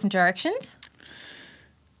in two different directions?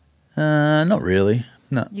 Not really.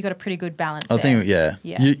 No. You got a pretty good balance I there. think, Yeah.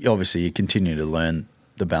 You, obviously, you continue to learn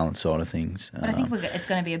the balance side of things. But I think it's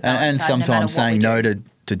going to be a balance and side sometimes no matter saying what we no do.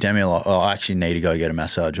 to Demi, like, oh, I actually need to go get a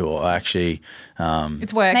massage, or I actually.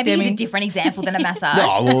 It's work, Maybe Demi. use a different example than a massage.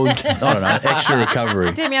 Oh, well, I don't know, extra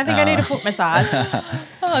recovery. Demi, I think I need a foot massage.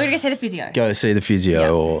 Oh, we're going to go see the physio. Go see the physio, Yeah.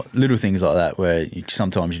 or little things like that where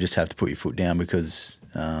sometimes you just have to put your foot down because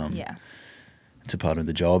it's a part of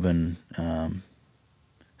the job, and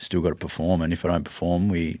still got to perform. And if I don't perform,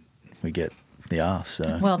 we get the arse.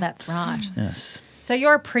 So Well, that's right. yes. So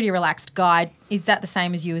you're a pretty relaxed guy. Is that the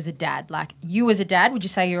same as you as a dad? Like you as a dad, would you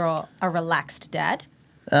say you're a relaxed dad?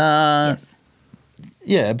 Yes.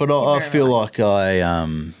 Yeah, but You're I very feel relaxed. like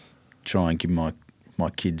I try and give my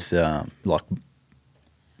kids like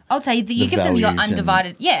I would say that you give them your values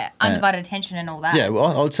and- undivided attention and all that. yeah. Well,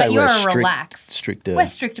 I would say But you're we're a relaxed, stricter. We're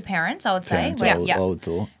stricter parents, I would say. parents, We're- I would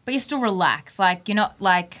thought. But you're still relaxed. Like you're not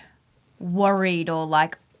like worried or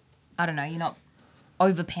like I don't know. You're not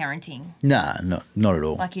over parenting. Nah, not at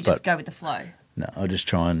all. Like you just But go with the flow. no, I just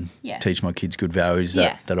try and Yeah. teach my kids good values that,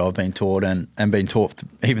 Yeah. that I've been taught and been taught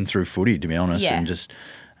even through footy, to be honest, Yeah. and just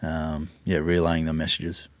relaying the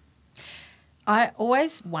messages. I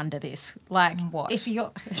always wonder this. Like What? if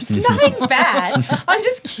you're it's nothing bad. I'm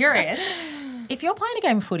just curious. If you're playing a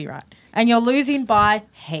game of footy, right, and you're losing by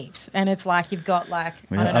heaps, and it's like you've got like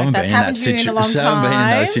I don't know if that's happened to you in a long time. I haven't been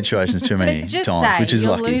in those situations too many Just times, say which is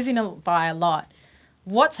you're lucky. losing by a lot.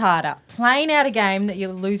 What's harder, playing out a game that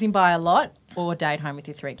you're losing by a lot, or a day at home with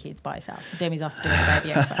your 3 kids by yourself? Demi's off doing the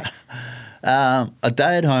baby expo. A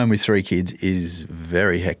day at home with 3 kids is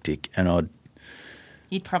very hectic, and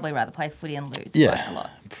You'd probably rather play footy and lose Yeah. by a lot.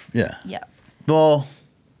 yeah. Yeah. Well,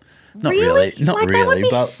 not really, not Like, that really, would be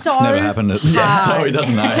but so It's never happened. So he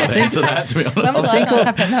doesn't know how to answer that, to be honest. When was the last time it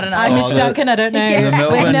happened? I don't know. I'm Mitch the- Duncan. I don't know. Yeah. the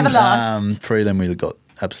We've Melbourne never lost. prelim we got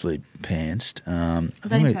absolutely pantsed.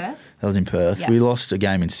 Was that in Perth? That was in Perth. Yeah. We lost a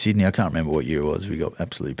game in Sydney. I can't remember what year it was. We got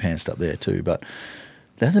absolutely pantsed up there too. But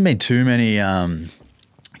there hasn't been too many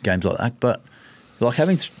games like that. But like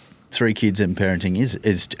having 3 kids and parenting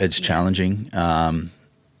is challenging,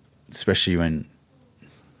 especially when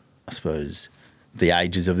I suppose the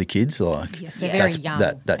ages of the kids. Like Yes, they're Yeah. very that's- young.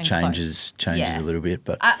 that and changes Yeah. a little bit.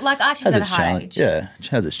 But Like Archie's has at a its hard challenge. age. Yeah, it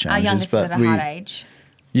has its Our challenges. youngest is but at a hard age.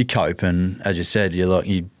 you cope, and as you said,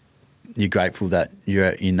 you're grateful that you're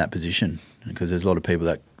in that position, because there's a lot of people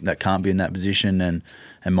that can't be in that position and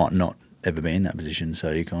might not ever be in that position.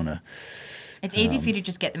 So you kind of It's easy for you to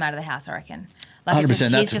just get them out of the house, I reckon. Like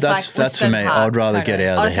 100%. he's just like, That's let's for go me. park. I'd rather Totally. get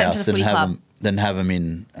out I'll of the send them to house the footy club. than have them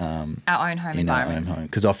in Our own home in our environment. own home,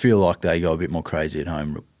 because I feel like they go a bit more crazy at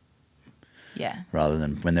home Yeah. rather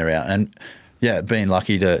than when they're out. And yeah, being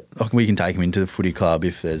lucky to we can take them into the footy club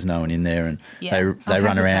if there's no one in there, and Yeah. they Oh, run how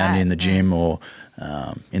good's around that? in the gym or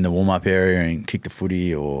in the warm up area and kick the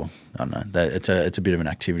footy, or I don't know. It's a bit of an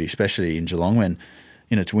activity, especially in Geelong when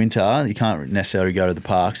it's winter. You can't necessarily go to the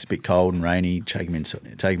parks. It's a bit cold and rainy. Take them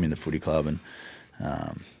in the footy club, and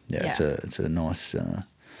it's a nice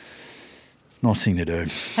nice thing to do.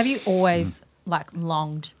 Have you always like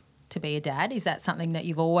longed to be a dad? Is that something that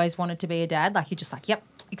you've always wanted to be a dad? Like you're just like, yep,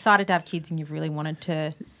 excited to have kids, and you've really wanted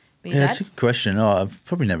to be a Yeah, dad? it's a good question. I've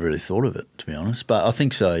probably never really thought of it, to be honest, but I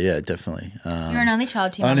think so. Yeah, definitely. You're an only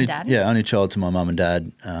child to your mum and dad? Yeah, only child to my mum and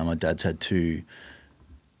dad. My dad's had two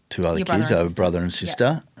other Your brother kids, and a sister. brother and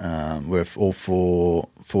sister. We're all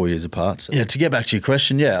 4 years apart. So. Yeah, to get back to your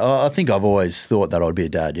question, yeah, I think I've always thought that I'd be a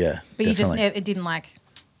dad. Yeah, But you just definitely. it didn't like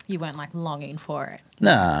you weren't like longing for it.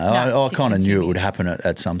 Nah, I didn't kind of knew consume it would you. happen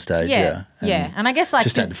at some stage. Yeah, Yeah, and I guess like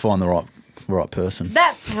just had to find the right person.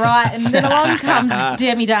 that's right. And then along comes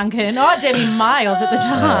Demi Duncan or Demi Miles at the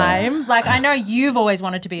time. Like I know you've always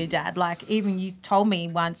wanted to be a dad. Like even you told me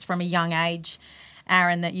once from a young age,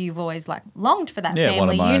 Aaron, that you've always like longed for that Yeah, family one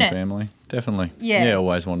of my unit. own family, definitely. Yeah. Yeah,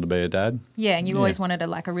 always wanted to be a dad. Yeah, and you Yeah. always wanted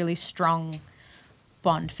a really strong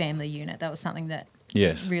bond family unit. That was something that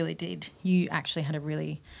Yes. really did. You actually had a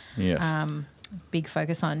really Yes. big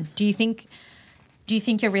focus on. Do you think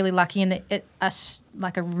you're really lucky in that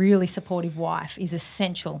a really supportive wife is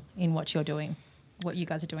essential in what you're doing, what you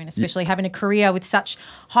guys are doing, especially having a career with such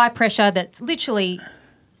high pressure that's literally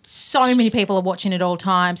so many people are watching at all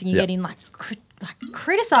times, and you're Yep. getting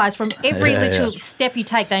criticised from every Yeah, literal yeah. step you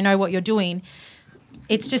take. They know what you're doing.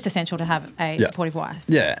 It's just essential to have a supportive wife.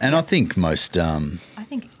 Yeah, and I think most, I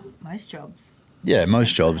think most jobs.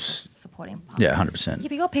 most jobs, Supporting partner. yeah, 100%. Yeah,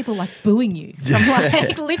 but you got people booing you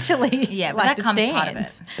from literally Yeah, but like that the comes stands. part of it.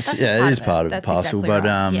 That's just Yeah, it is part of the That's parcel, exactly but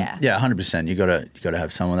right. Yeah. 100%. You got to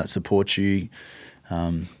have someone that supports you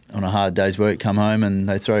on a hard day's work. Come home and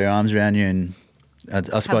they throw your arms around you I Have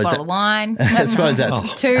a suppose bottle of wine. I suppose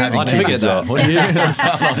that's Two. having I never kids get as well. that. What do you? That's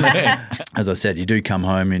something on there. As I said, you do come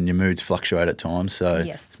home and your moods fluctuate at times. So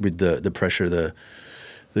Yes. with the pressure of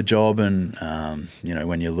the job and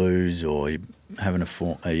when you lose or you're having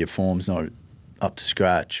your form's not up to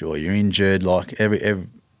scratch or you're injured, like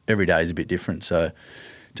every day is a bit different. So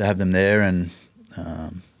to have them there, and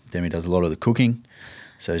Demi does a lot of the cooking,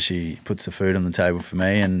 so she puts the food on the table for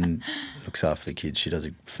me and looks after the kids. She does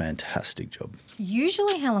a fantastic job.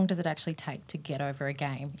 Usually, how long does it actually take to get over a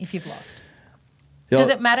game if you've lost? Yeah, Does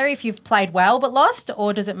it matter if you've played well but lost,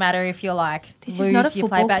 or does it matter if you're like, This is lose, not a you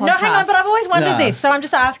play football bad? No, hang on, podcast. but I've always wondered No. this, so I'm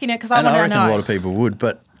just asking it because I and I want to reckon know. a lot of people would,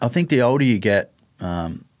 but I think the older you get,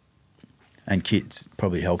 and kids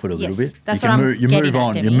probably help it a little Yes, bit. that's you what I'm move, you getting move at,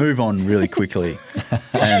 on. Demi. You move on really quickly,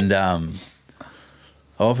 and I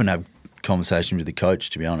often have conversations with the coach,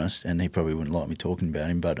 to be honest, and he probably wouldn't like me talking about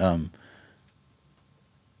him, but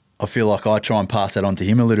I feel like I try and pass that on to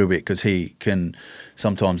him a little bit because he can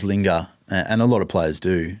sometimes linger, and a lot of players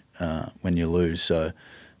do when you lose. So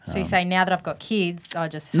So you say, now that I've got kids, I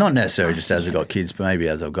just... not necessarily just as I've got kids, but maybe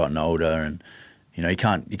as I've gotten older, and you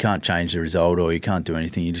can't change the result or you can't do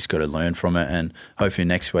anything. You just got to learn from it, and hopefully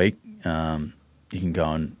next week you can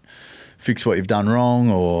go and fix what you've done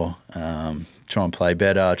wrong, or try and play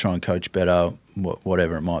better, try and coach better,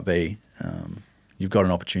 whatever it might be. You've got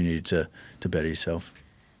an opportunity to better yourself.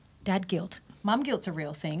 Dad guilt. Mum guilt's a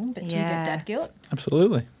real thing, but do you Yeah. get dad guilt?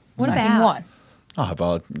 Absolutely. What Like in about what? Oh, have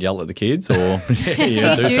I yell at the kids or So you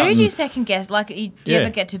do do something? you second guess? Like, do you Yeah.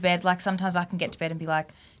 ever get to bed? Like, sometimes I can get to bed and be like,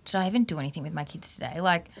 did I even do anything with my kids today?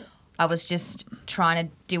 Like, I was just trying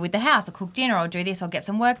to deal with the house or cook dinner or do this or get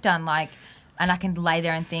some work done. Like, and I can lay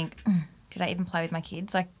there and think, did I even play with my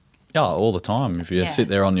kids? Like, Yeah, all the time. If you Yeah. sit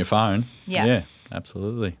there on your phone, Yeah.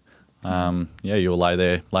 absolutely. You'll lay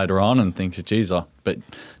there later on and think, geez, but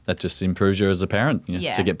that just improves you as a parent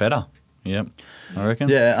Yeah. to get better. Yep, I reckon.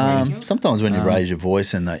 Yeah, sometimes when you raise your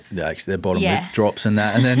voice and their bottom Yeah. lip drops and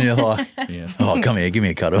that, and then you're like, Yes. "Oh, come here, give me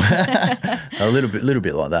a cuddle," a little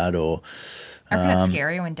bit like that, or I reckon it's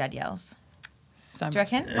scarier when Dad yells. So Do you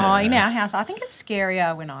reckon? Oh, in our house, I think it's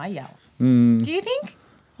scarier when I yell. Do you think?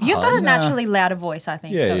 You've got a nah. naturally louder voice, I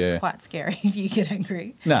think, Yeah, so yeah. it's quite scary if you get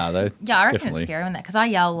angry. No, they Yeah, I reckon definitely. it's scary when that, because I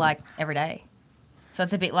yell like every day. So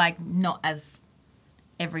it's a bit like not as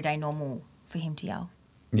everyday normal for him to yell.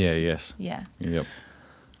 Yeah, yes. Yeah. Yep.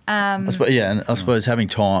 I suppose having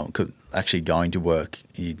time, actually going to work,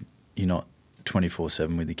 you're not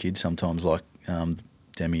 24/7 with the kids. Sometimes, like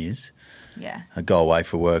Demi is. Yeah. I go away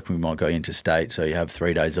for work. We might go interstate, so you have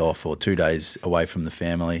 3 days off or 2 days away from the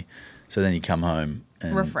family. So then you come home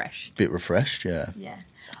and Refreshed. bit refreshed. Yeah. Yeah.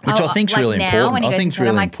 Which I think's really now, important. when he I goes think it's into bed,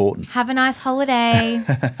 I'm really like, important. Have a nice holiday.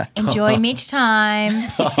 Enjoy Mitch time.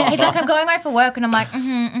 He's like, I'm going away for work. And I'm like,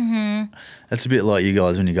 That's a bit like you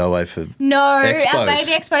guys when you go away for. no, our Expos.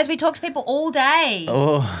 baby expos, we talk to people all day.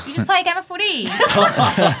 Oh, You just play a game of footy.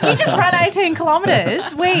 You just ran 18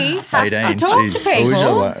 kilometres. We have 18. to talk Jeez. to I wish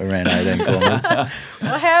people, I ran 18 kilometres.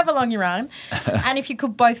 or however long you run. And if you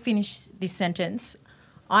could both finish this sentence,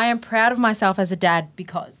 I am proud of myself as a dad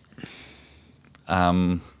because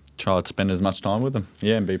Try to spend as much time with them.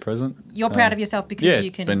 Yeah, and be present. you're proud of yourself because yeah, you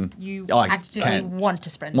it's can, been- you I actually can. want to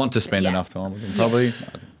spend Want to spend Yeah. enough time with them, probably. Yes.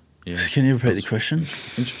 Yeah. Can you repeat the question?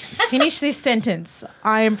 Interesting. Finish this sentence.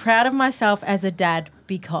 I am proud of myself as a dad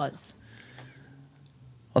because.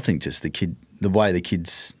 I think just the way the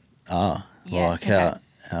kids are, Yeah, like okay.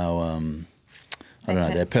 how I don't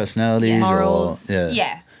know, their personalities Morals. or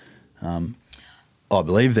Yeah. I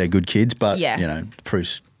believe they're good kids, but Yeah.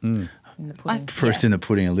 proof's In the pudding. proof's in the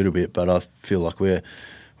pudding a little bit. But I feel like we're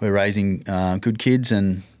raising good kids,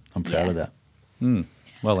 and I'm proud Yeah. of that.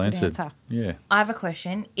 Well That's a good answered. answer. Yeah. I have a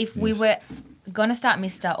question. If we Yes. were going to start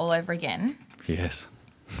Missta all over again, Yes.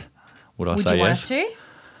 Would I would say you want yes? us to?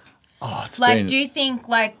 Oh, it's Like, been. do you think,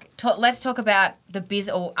 let's talk about the biz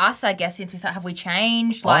or us, I guess, since we start, have we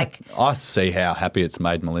changed? Like, I see how happy it's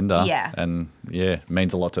made Melinda. Yeah. And it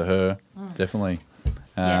means a lot to her. Definitely.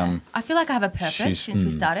 yeah. I feel like I have a purpose she's- since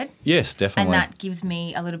we started. Yes, definitely. And that gives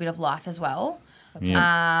me a little bit of life as well.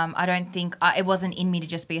 Yeah. I don't think it wasn't in me to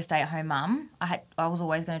just be a stay-at-home mum. I was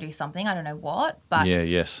always going to do something. I don't know what, but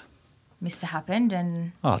yes. Mr. happened,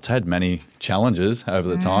 and Oh, it's had many challenges over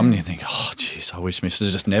the time, and you think, oh, geez, I wish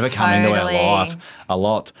Mr. just never come into our Totally. life a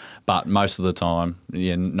lot. But most of the time,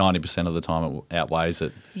 90% of the time, it outweighs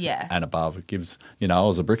it Yeah. and above. It gives, I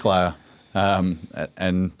was a bricklayer,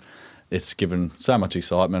 and it's given so much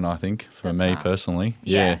excitement, I think, for That's me right. personally.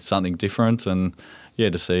 Yeah. Something different, and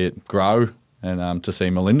to see it grow and to see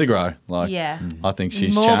Melinda grow. Like, Yeah. I think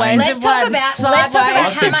she's More changed. ways Let's talk about I how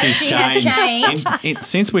think much she's she has changed.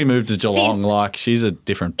 Since we moved to Geelong, Since- like she's a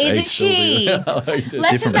different beast. Isn't she? Like,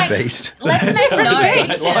 Let's just make beast. let's make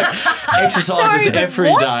notes. like, exercises Sorry, every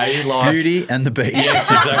day. Like, Beauty and the Beast.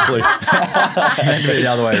 yes, exactly. Meant to be the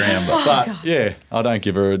other way around, But yeah, I don't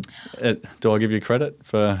give her. Do I give you credit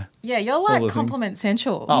for? Yeah, you're the like thing. compliment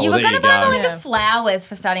central. Oh, You well, were there going to you buy go. Melinda Yeah. flowers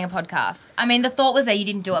for starting a podcast. I mean, the thought was there. You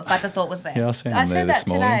didn't do it, but the thought was there. Yeah, I seen I him there said this that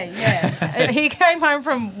morning. today. Yeah, he came home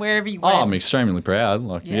from wherever he went. Oh, I'm extremely proud.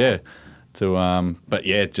 Like, yeah. But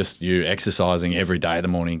yeah, just you exercising every day in the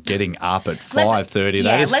morning, getting up at 5:30.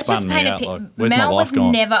 That has let's spun just me paint a out. picture. Like, where's my Mel life was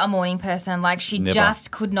gone? never a morning person. Like, she Never.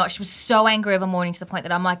 just could not. She was so angry over morning to the point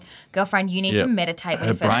that I'm like, girlfriend, you need Yeah. to meditate when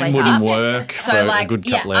Her you first brain wake wouldn't up. work So, for like, a good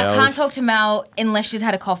yeah, couple of I hours. can't talk to Mel unless she's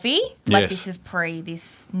had a coffee. Like, Yes. this is pre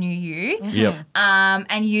this new you. Yep.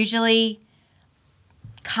 And usually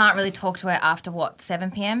can't really talk to her after what,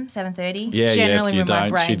 7 p.m., 7:30? Yeah, generally yeah. when If you my don't,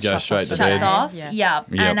 brain she'd go shuts straight off to the Shuts bed. brain. off. Yeah. Yeah.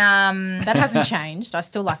 Yep. And That hasn't changed. I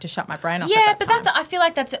still like to shut my brain off. yeah, at that but time. that's, I feel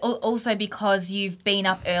like that's also because you've been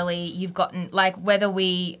up early, you've gotten, like, whether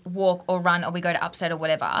we walk or run or we go to Upset or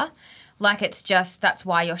whatever, like, it's just, that's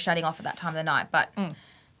why you're shutting off at that time of the night. But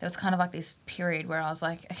there was kind of like this period where I was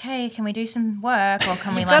like, okay, can we do some work or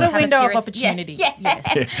can we, like, got a have window of serious... opportunity. Yeah.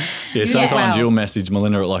 Yes. Yeah, sometimes well. you'll message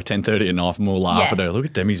Melinda at like 10:30 at night and we'll laugh Yeah. at her. Look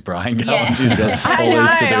at Demi's brain going. Yeah. She's got I all know.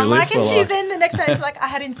 these to-do I'm like, lists. and We're she like, then the next day she's like, I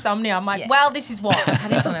had insomnia. I'm like, Yeah. well, this is why. I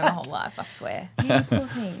had something my whole life, I swear. Yes.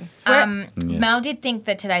 Mel did think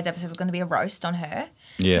that today's episode was going to be a roast on her.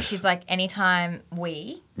 Yes. She's like, anytime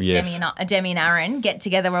we, Yes. Demi and Aaron, get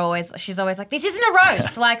together, she's always like, this isn't a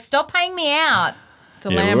roast. Like, stop paying me out. It's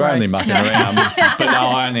a yeah, lamb we're only roast. mucking around. But no,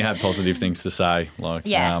 I only have positive things to say. Like,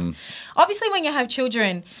 Yeah. Obviously, when you have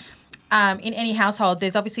children in any household,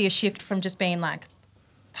 there's obviously a shift from just being like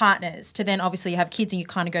partners to then obviously you have kids and you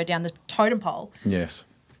kind of go down the totem pole. yes.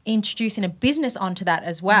 Introducing a business onto that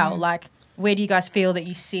as well. Like, where do you guys feel that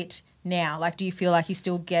you sit now? Like, do you feel like you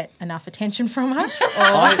still get enough attention from us? Or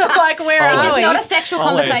like, where This are is we? not a sexual I'll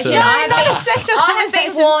conversation. answer. No, I have not been- a sexual I have been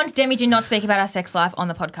conversation. warned. Demi, do not speak about our sex life on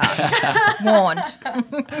the podcast.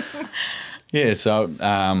 Warned. Yeah, so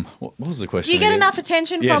what was the question? Do you get again? enough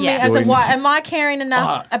attention Yes, from me Yeah. as a doing- wife? Am I caring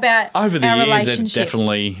enough about Over the our years,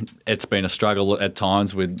 relationship? it's been a struggle at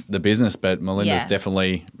times with the business, but Melinda's Yeah.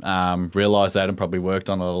 definitely realised that and probably worked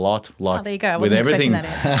on it a lot. Like, Oh, there you go. I with wasn't everything.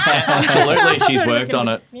 expecting that answer. Absolutely, she's thought it was worked on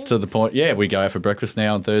gonna it to the point. Yeah, we go out for breakfast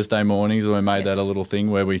now on Thursday mornings. We made that a little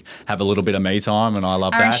thing where we have a little bit of me time, and I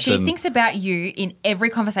love Aaron, that. she and thinks about you in every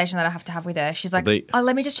conversation that I have to have with her. She's like, The- oh,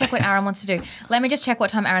 let me just check what Aaron wants to do. Let me just check what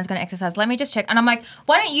time Aaron's going to exercise. Let me just check. And I'm like,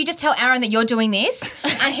 why don't you just tell Aaron that you're doing this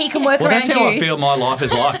and he can work well, around that's how you? I feel my life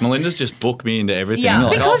is like. Melinda's just booked me into everything. Yeah.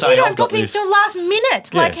 Like, I'll Because say, you don't I've got book things this. till last minute.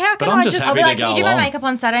 Yeah, Like, how but can I'm I just just... I'll happy be to like, go can you do my along. makeup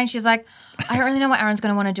on Saturday? And she's like, I don't really know what Aaron's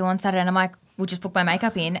going to want to do on Saturday. And I'm like, we'll just book my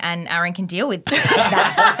makeup in and Aaron can deal with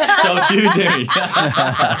that. So it's you, Demi.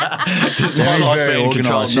 Demi's life's very being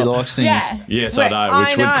controlled, organised. She not- likes things. Yeah. Yes, Wait, I know, which I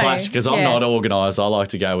would know, clash because I'm yeah. not organised. I like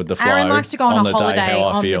to go with the flow. Aaron likes to go on the a day, holiday how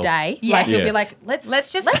I on feel. the day. Yeah. Like, he'll Yeah. be like,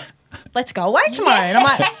 let's go away tomorrow. And I'm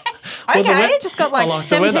like, Well, the okay, we- just got I like like the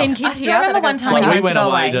 17 weather. kids I still here. remember that I one gotta time when play you with.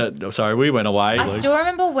 we went away. I still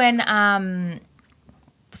remember when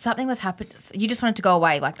something was happening. You just wanted to go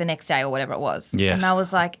away like the next day or whatever it was. Yes. And I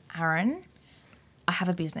was like, Aaron, I have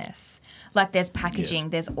a business. Like there's packaging,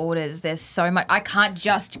 Yes. there's orders, there's so much. I can't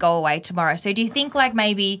just go away tomorrow. So do you think like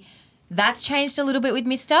maybe that's changed a little bit with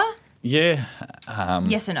Missta? Yeah,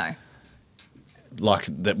 Yes or no? like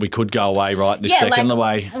that we could go away right this Yeah, second. like- the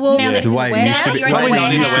way, well, Now yeah. that it's The way it Now used that to be. you're in the Probably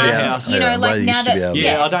not in the warehouse, warehouse. you know, like way it now used to be that able to-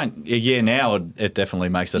 Yeah, yeah. I don't. Yeah, now it definitely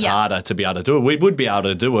makes it Yeah. harder to be able to do it. We would be able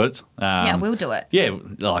to do it. Yeah, we'll do it. Yeah,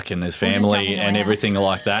 like and there's We'll just jump family in the and warehouse. everything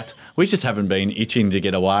like that. We just haven't been itching to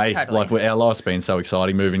get away. Totally. Like our life's been so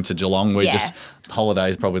exciting moving to Geelong. We Yeah. just holiday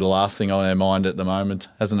is probably the last thing on our mind at the moment,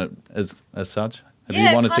 hasn't it? As such, have Yeah,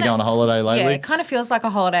 you wanted to kinda- go on a holiday lately? Yeah, it kind of feels like a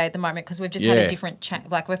holiday at the moment because we've just had Yeah. a different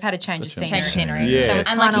we've had a change of Such a scenery. Change of scenery. Yeah. So it's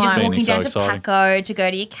And like kinda you're just like- walking down So to exciting. Paco to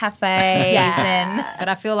go to your cafes and But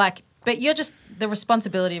I feel like, you're just, the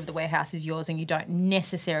responsibility of the warehouse is yours and you don't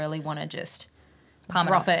necessarily want to just Palm it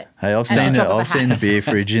drop off. it. Hey, I've at the seen drop of a I've seen hat. the beer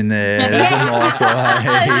fridge in there. There's a microwave.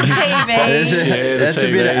 There's a TV. the That's a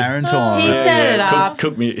bit of TV. Aaron time. He set it up.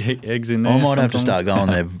 Cook me eggs in there. I might have to sometimes. start going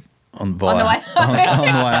there on the way way on the way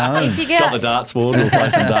home. If you Got the get darts board. We'll play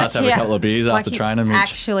some darts. Have a Yeah. couple of beers like after he training. Mitch.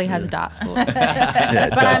 actually has a darts board. Yeah,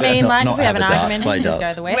 But I mean, like, not if we have an a dart, argument, play you can just go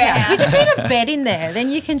darts. to the warehouse. You just need a bed in there. Then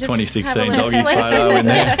you can just 2016 have a little doggies sleep photo in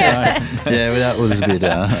there. Right. Yeah, well, that was a bit.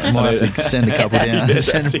 I might have to send a couple down. Yeah,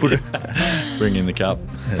 Send that's a put it. Bring in the cup.